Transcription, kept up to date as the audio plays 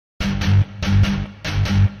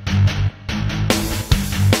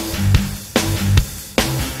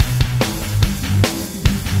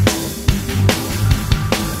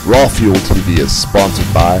RawFuelTV is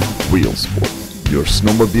sponsored by RealSport, your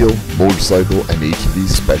snowmobile, motorcycle, and ATV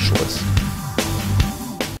specialist.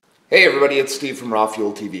 Hey everybody, it's Steve from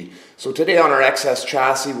RawFuelTV. So today on our XS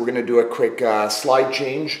chassis, we're going to do a quick slide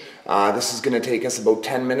change. This is going to take us about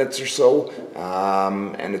 10 minutes or so,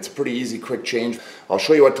 and it's a pretty easy, quick change. I'll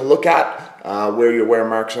show you what to look at, where your wear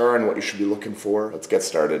marks are, and what you should be looking for. Let's get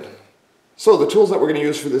started. So the tools that we're going to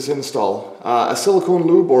use for this install, a silicone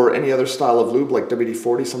lube or any other style of lube like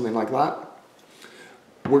WD-40, something like that.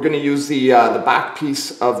 We're going to use the back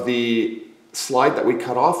piece of the slide that we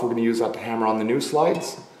cut off. We're going to use that to hammer on the new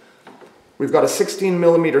slides. We've got a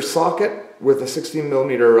 16mm socket with a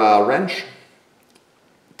 16mm wrench,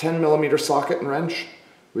 10mm socket and wrench.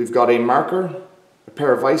 We've got a marker, a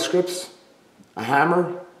pair of vice grips, a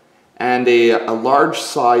hammer, and a large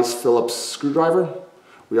size Phillips screwdriver.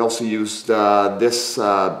 We also used this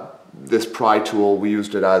pry tool. We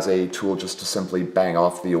used it as a tool just to simply bang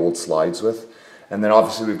off the old slides with. And then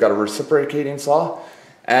obviously we've got a reciprocating saw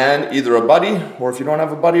and either a buddy, or if you don't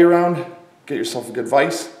have a buddy around, get yourself a good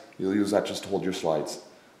vise. You'll use that just to hold your slides.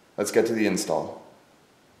 Let's get to the install.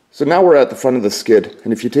 So now we're at the front of the skid,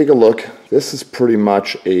 and if you take a look, this is pretty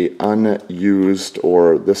much a unused,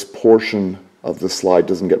 or this portion of the slide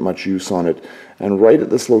doesn't get much use on it. And right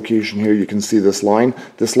at this location here, you can see this line.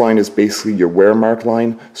 This line is basically your wear mark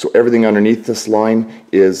line. So everything underneath this line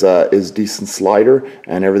is decent slider,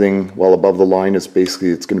 and everything well above the line is basically,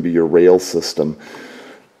 it's going to be your rail system.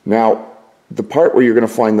 Now, the part where you're going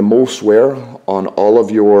to find the most wear on all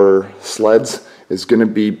of your sleds is going to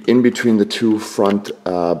be in between the two front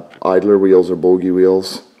idler wheels or bogey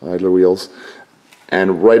wheels, idler wheels.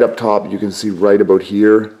 And right up top, you can see right about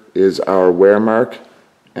here is our wear mark,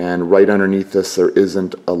 and right underneath this there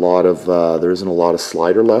isn't a lot of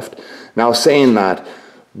slider left. Now, saying that,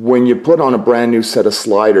 when you put on a brand new set of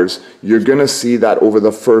sliders, you're going to see that over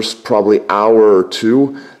the first probably hour or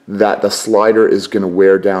two, that the slider is going to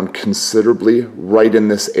wear down considerably right in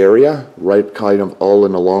this area, right kind of all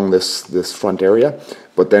in along this front area.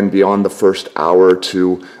 But then beyond the first hour or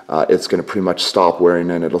two, it's going to pretty much stop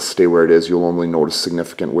wearing, and it'll stay where it is. You'll only notice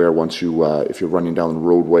significant wear once you, if you're running down the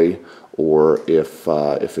roadway, or if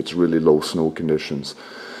it's really low snow conditions.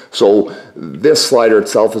 So this slider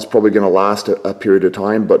itself is probably going to last a period of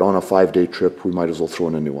time, but on a 5-day trip, we might as well throw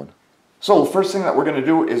in a new one. So the first thing that we're going to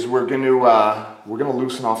do is we're going to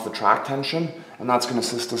loosen off the track tension, and that's going to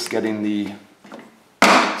assist us getting the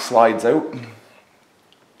slides out.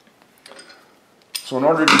 So in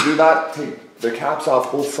order to do that, take the caps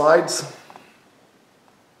off both sides,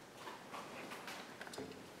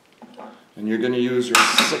 and you're going to use your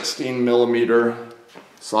 16mm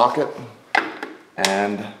socket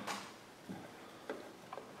and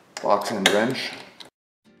box end wrench.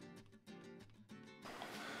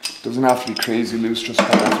 Doesn't have to be crazy loose, just a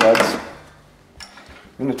couple threads.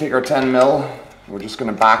 We're going to take our 10mm, and we're just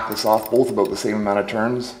going to back this off, both about the same amount of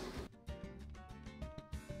turns.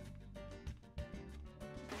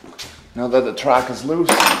 Now that the track is loose,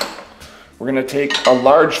 we're going to take a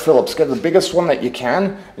large Phillips, get the biggest one that you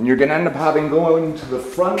can, and you're going to end up having going to the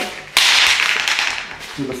front of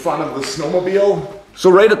the snowmobile.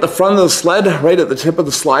 So right at the front of the sled, right at the tip of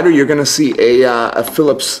the slider, you're going to see a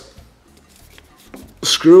Phillips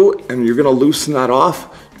screw, and you're going to loosen that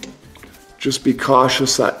off. Just be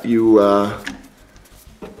cautious that you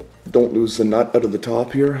don't lose the nut out of the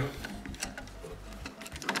top here.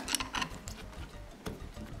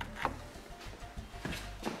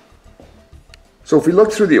 So if we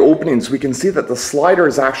look through the openings, we can see that the slider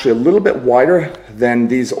is actually a little bit wider than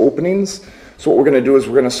these openings. So what we're going to do is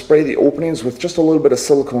we're going to spray the openings with just a little bit of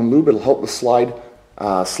silicone lube. It'll help the slide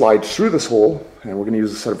slide through this hole, and we're going to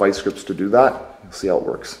use a set of vice grips to do that. You'll see how it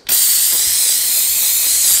works.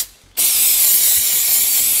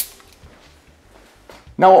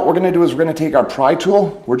 Now what we're going to do is we're going to take our pry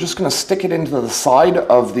tool. We're just going to stick it into the side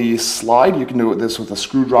of the slide. You can do this with a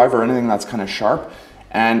screwdriver or anything that's kind of sharp.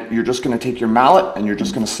 And you're just going to take your mallet and you're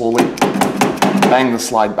just going to slowly bang the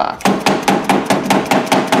slide back.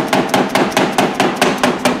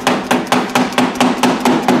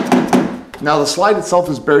 Now the slide itself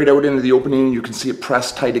is buried out into the opening, and you can see it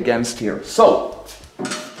pressed tight against here. So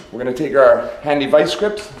we're going to take our handy vice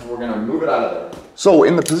grips and we're going to move it out of there. So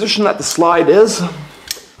in the position that the slide is,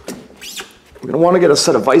 we're going to want to get a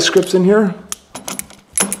set of vice grips in here.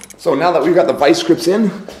 So now that we've got the vice grips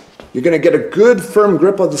in, you're going to get a good firm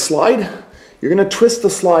grip of the slide. You're going to twist the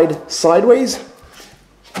slide sideways,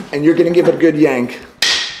 and you're going to give it a good yank.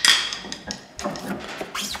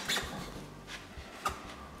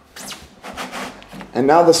 And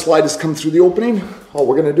now the slide has come through the opening. All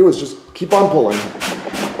we're going to do is just keep on pulling.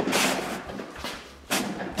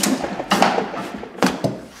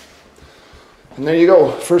 And there you go,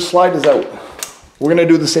 first slide is out. We're gonna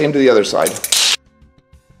do the same to the other side.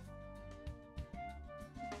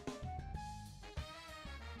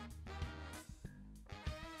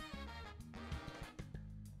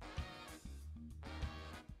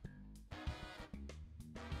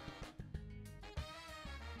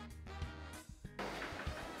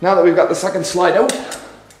 Now that we've got the second slide out,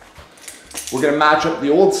 we're going to match up the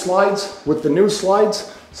old slides with the new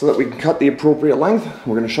slides so that we can cut the appropriate length.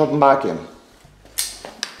 We're going to shove them back in.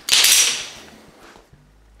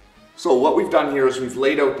 So what we've done here is we've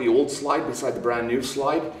laid out the old slide beside the brand new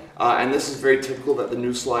slide, and this is very typical that the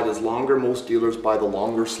new slide is longer. Most dealers buy the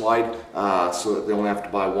longer slide so that they only have to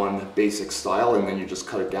buy one basic style, and then you just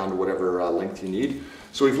cut it down to whatever length you need.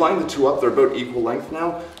 So we've lined the two up, they're about equal length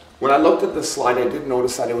now. When I looked at this slide, I did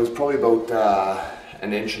notice that it was probably about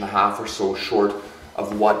 1.5 inches or so short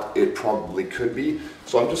of what it probably could be.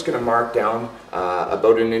 So I'm just going to mark down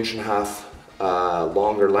about 1.5 inches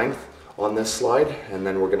longer length on this slide, and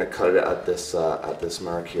then we're going to cut it at this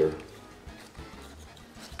mark here.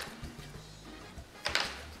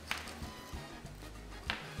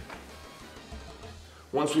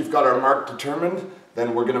 Once we've got our mark determined,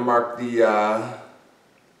 then we're going to mark the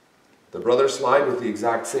brother slide with the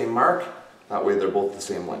exact same mark. That way they're both the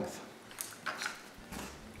same length.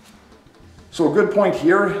 So a good point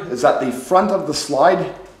here is that the front of the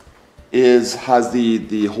slide has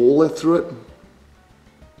the hole lit through it,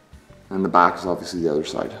 and the back is obviously the other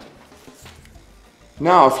side.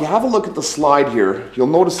 Now if you have a look at the slide here, you'll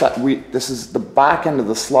notice that this is the back end of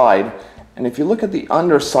the slide, and if you look at the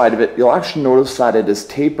underside of it, you'll actually notice that it is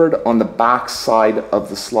tapered on the back side of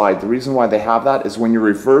the slide. The reason why they have that is when you're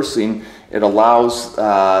reversing, it allows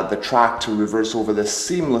the track to reverse over this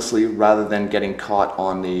seamlessly rather than getting caught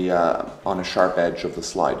on a sharp edge of the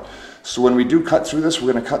slide. So when we do cut through this,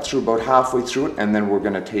 we're going to cut through about halfway through it, and then we're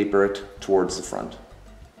going to taper it towards the front.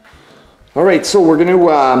 All right, so we're going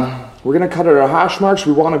to cut at our hash marks.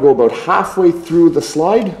 We want to go about halfway through the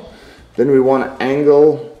slide. Then we want to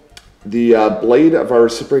angle the blade of our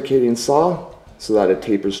reciprocating saw so that it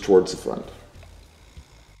tapers towards the front.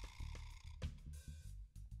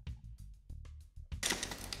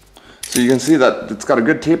 So you can see that it's got a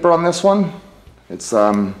good taper on this one. It's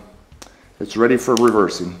ready for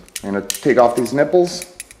reversing. I'm going to take off these nipples.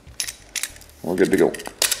 We're good to go.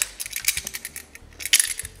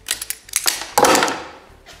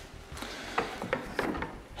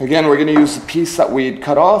 Again, we're going to use the piece that we'd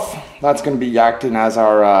cut off. That's going to be acting as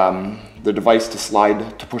our the device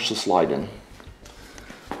to push the slide in.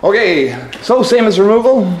 Okay, so same as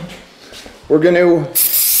removal. We're going to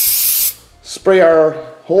spray our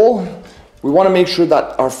hole. We want to make sure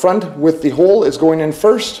that our front with the hole is going in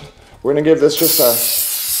first. We're going to give this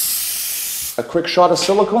just a quick shot of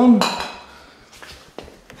silicone.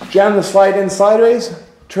 Jam the slide in sideways,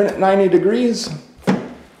 turn it 90 degrees.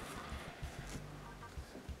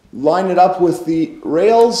 Line it up with the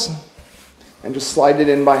rails and just slide it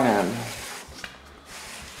in by hand.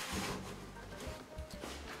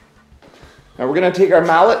 Now we're going to take our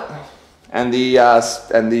mallet and the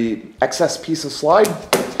excess piece of slide,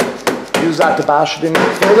 use that to bash it in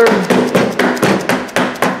further.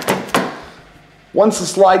 Once the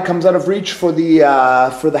slide comes out of reach for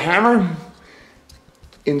the hammer,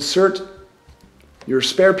 insert your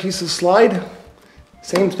spare piece of slide.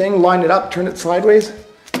 Same thing, line it up, turn it sideways.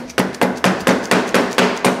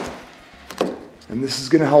 And this is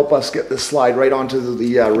going to help us get this slide right onto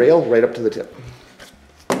the rail, right up to the tip.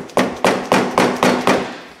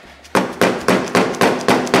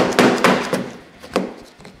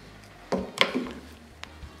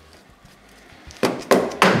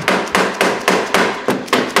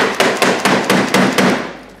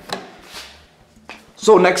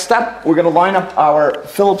 So next step, we're going to line up our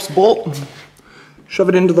Phillips bolt, shove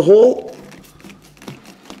it into the hole.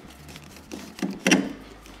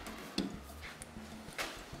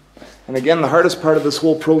 And again, the hardest part of this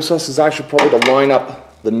whole process is actually probably to line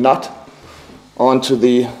up the nut onto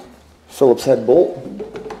the Phillips head bolt.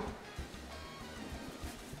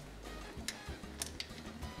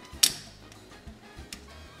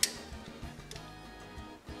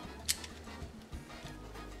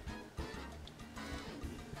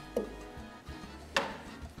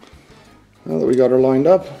 Now that we got her lined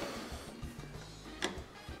up,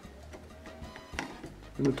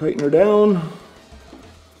 I'm going to tighten her down.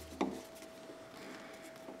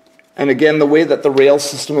 And again, the way that the rail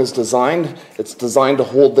system is designed, it's designed to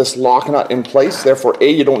hold this lock nut in place. Therefore, A,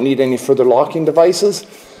 you don't need any further locking devices,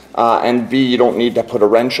 and B, you don't need to put a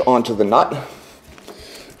wrench onto the nut.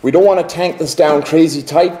 We don't want to tank this down crazy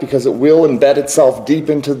tight because it will embed itself deep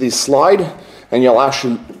into the slide, and you'll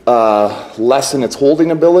actually lessen its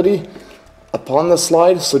holding ability upon the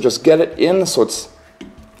slide. So just get it in so it's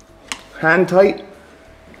hand tight.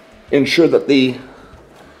 Ensure that the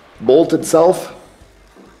bolt itself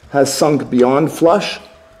has sunk beyond flush,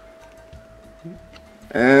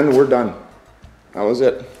 and we're done. That was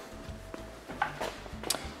it.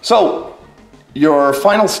 So your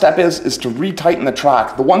final step is to retighten the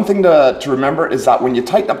track. The one thing to remember is that when you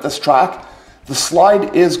tighten up this track, the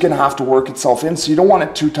slide is going to have to work itself in, so you don't want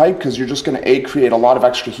it too tight because you're just going to create a lot of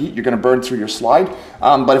extra heat. You're going to burn through your slide,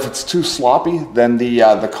 but if it's too sloppy, then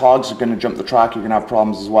the cogs are going to jump the track. You're going to have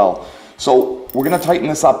problems as well. So we're going to tighten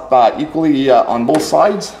this up equally on both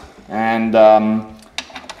sides, and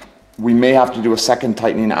we may have to do a second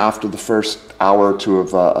tightening after the first hour or two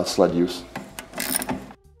of sled use.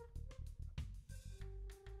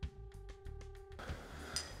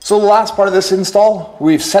 So the last part of this install,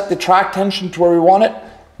 we've set the track tension to where we want it.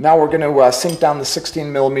 Now we're going to sink down the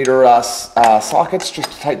 16mm sockets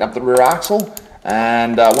just to tighten up the rear axle.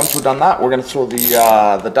 And once we're done that, we're going to throw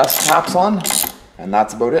the dust caps on, and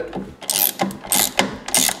that's about it.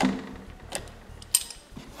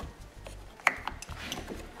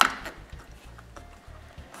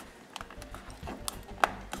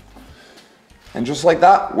 And just like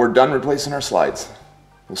that, we're done replacing our slides.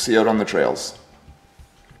 We'll see you out on the trails.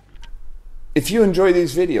 If you enjoy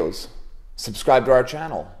these videos, subscribe to our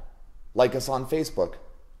channel, like us on Facebook,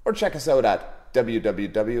 or check us out at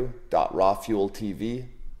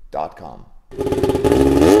www.rawfueltv.com.